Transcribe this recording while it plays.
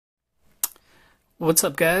What's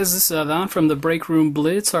up, guys? This is Avan from the Break Room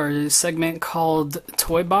Blitz, our segment called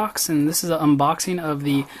Toy Box, and this is an unboxing of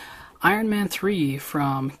the Iron Man 3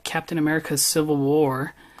 from Captain America Civil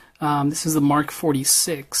War. This is the Mark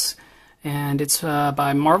 46, and it's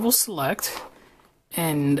by Marvel Select,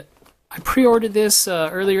 and I pre-ordered this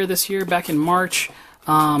earlier this year, back in March,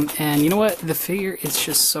 and you know what? The figure, it's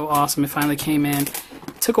just so awesome. It finally came in. It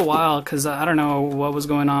took a while, because I don't know what was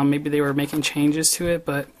going on. Maybe they were making changes to it,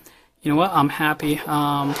 but you know what? I'm happy.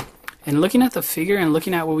 And looking at the figure and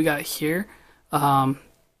looking at what we got here,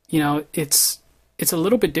 you know, it's a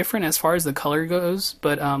little bit different as far as the color goes,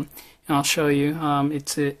 but and I'll show you.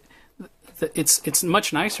 It's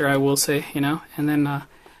much nicer, I will say. You know, and then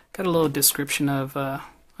got a little description of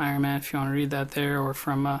Iron Man if you want to read that there, or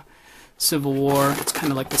from Civil War. It's kind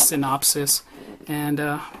of like the synopsis. And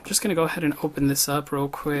I'm just gonna go ahead and open this up real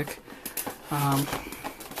quick.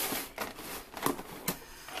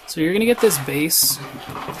 So you're gonna get this base,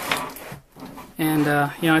 and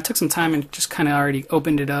you know, I took some time and just kind of already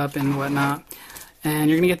opened it up and whatnot. And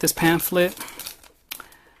you're gonna get this pamphlet.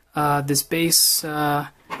 This base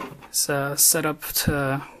is set up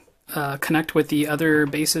to connect with the other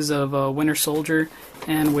bases of Winter Soldier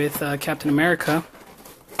and with Captain America.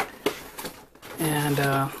 And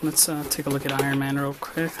let's take a look at Iron Man real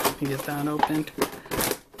quick. Let me get that opened.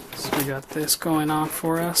 So we got this going on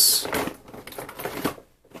for us.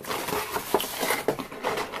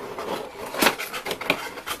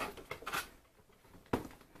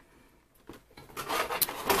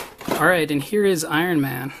 Alright, and here is Iron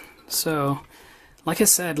Man. So, like I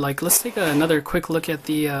said, let's take another quick look at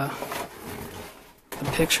the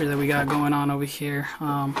picture that we got going on over here.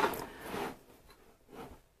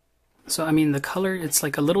 So, I mean, the color, it's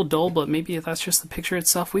like a little dull, but maybe that's just the picture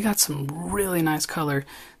itself. We got some really nice color.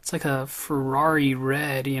 It's like a Ferrari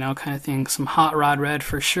red, you know, kind of thing. Some hot rod red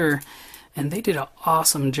for sure. And they did an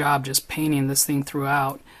awesome job just painting this thing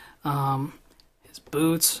throughout. His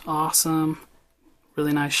boots, awesome.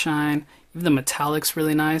 Really nice shine. Even the metallic's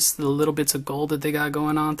really nice. The little bits of gold that they got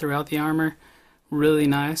going on throughout the armor, really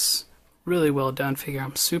nice. Really well done figure.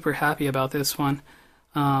 I'm super happy about this one.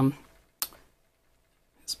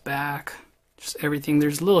 His back, just everything.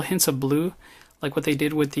 There's little hints of blue, like what they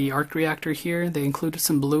did with the arc reactor here. They included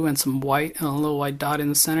some blue and some white and a little white dot in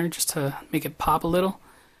the center just to make it pop a little.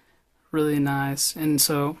 Really nice. And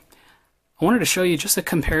so I wanted to show you just a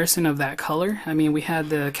comparison of that color. I mean, we had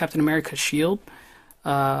the Captain America shield.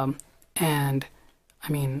 And I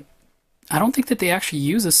mean, I don't think that they actually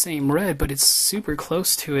use the same red, but it's super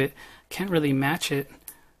close to it. Can't really match it.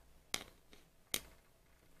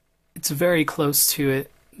 It's very close to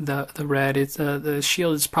it. The red. It's the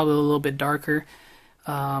shield is probably a little bit darker,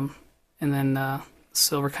 and then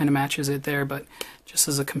silver kind of matches it there. But just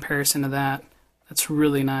as a comparison to that, that's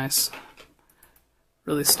really nice.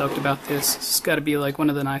 Really stoked about this. It's got to be like one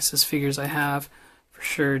of the nicest figures I have. For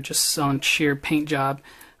sure, just on sheer paint job.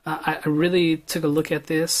 I really took a look at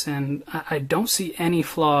this, and I don't see any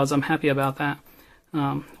flaws. I'm happy about that.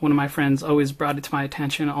 One of my friends always brought it to my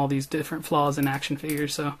attention, all these different flaws in action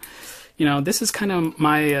figures. So, you know, this is kind of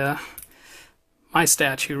my my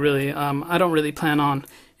statue, really. I don't really plan on,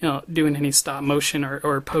 you know, doing any stop motion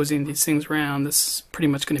or posing these things around. This is pretty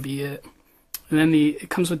much going to be it. And then it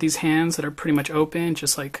comes with these hands that are pretty much open,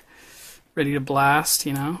 just like ready to blast,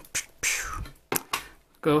 you know.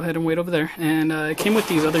 Go ahead and wait over there. And it came with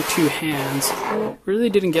these other two hands. Really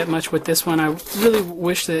didn't get much with this one. I really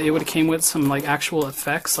wish that it would have came with some like actual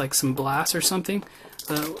effects, like some blasts or something.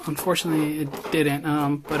 Unfortunately, it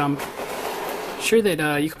didn't. But I'm sure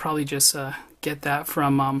that you could probably just get that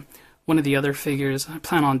from one of the other figures. I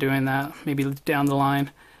plan on doing that maybe down the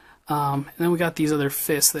line. And then we got these other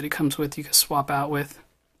fists that it comes with. You can swap out with.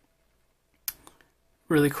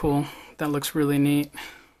 Really cool. That looks really neat.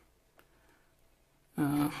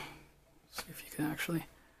 See if you can actually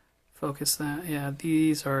focus that. Yeah,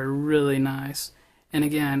 these are really nice. And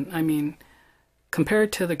again, I mean,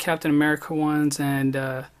 compared to the Captain America ones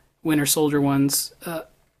and Winter Soldier ones,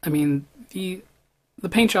 I mean, the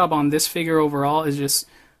paint job on this figure overall is just,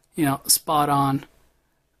 you know, spot on.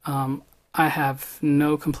 I have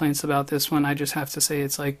no complaints about this one. I just have to say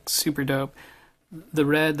it's like super dope. The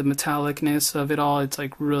red, the metallicness of it all, it's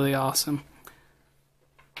like really awesome.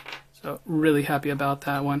 So really happy about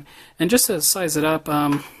that one. And just to size it up,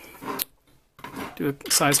 do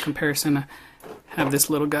a size comparison, I have this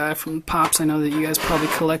little guy from Pops. I know that you guys probably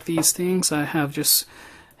collect these things. I have just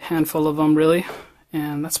a handful of them, really.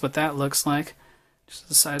 And that's what that looks like. Just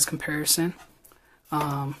a size comparison.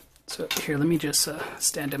 So here, let me just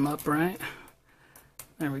stand him up, right?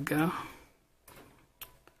 There we go.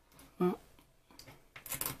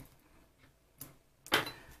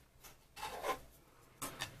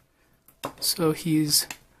 So he's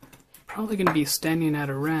probably going to be standing at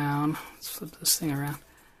around, let's flip this thing around,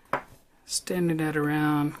 standing at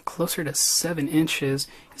around closer to 7 inches.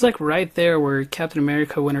 He's like right there where Captain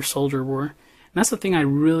America Winter Soldier were. And that's the thing I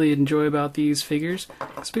really enjoy about these figures.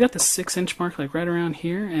 So we got the 6-inch mark like right around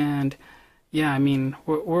here, and yeah, I mean,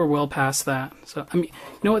 we're well past that. So, I mean,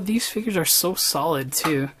 you know what? These figures are so solid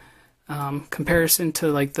too. Comparison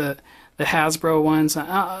to like the Hasbro ones.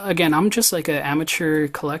 Again, I'm just like an amateur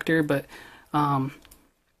collector, but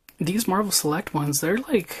these Marvel Select ones, they're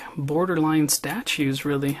like borderline statues,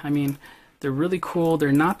 really. I mean, they're really cool.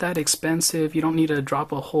 They're not that expensive. You don't need to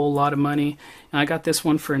drop a whole lot of money. And I got this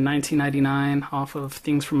one for $19.99 off of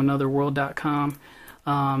thingsfromanotherworld.com.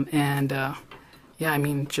 Yeah, I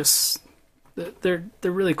mean, just they're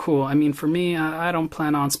really cool. I mean, for me, I don't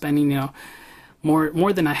plan on spending, you know,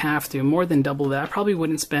 more than I have to, more than double that. I probably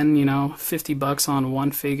wouldn't spend, you know, $50 on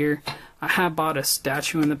one figure. I have bought a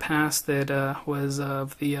statue in the past that was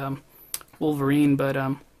of the Wolverine, but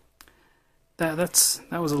that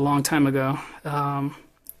was a long time ago.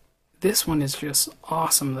 This one is just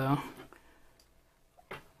awesome, though.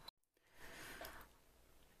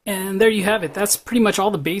 And there you have it. That's pretty much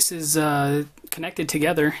all the bases connected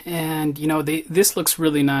together, and you know, this looks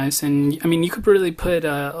really nice. And I mean, you could really put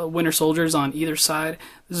Winter Soldiers on either side.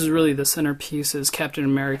 This is really the centerpiece, is Captain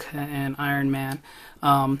America and Iron Man.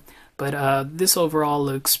 But this overall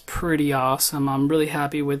looks pretty awesome. I'm really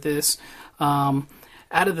happy with this. Out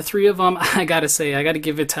of the three of them, I gotta say, I gotta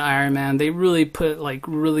give it to Iron Man. They really put like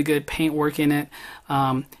really good paint work in it.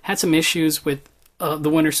 Had some issues with the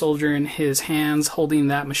Winter Soldier in his hands holding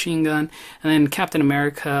that machine gun, and then Captain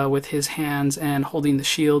America with his hands and holding the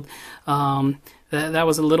shield. That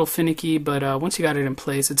was a little finicky, but once you got it in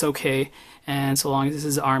place, it's okay, and so long as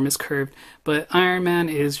his arm is curved. But Iron Man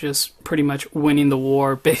is just pretty much winning the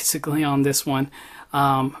war, basically, on this one.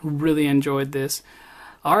 Really enjoyed this.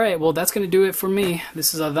 Alright, well, that's going to do it for me.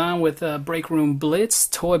 This is Adan with Break Room Blitz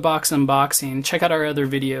Toy Box Unboxing. Check out our other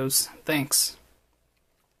videos. Thanks.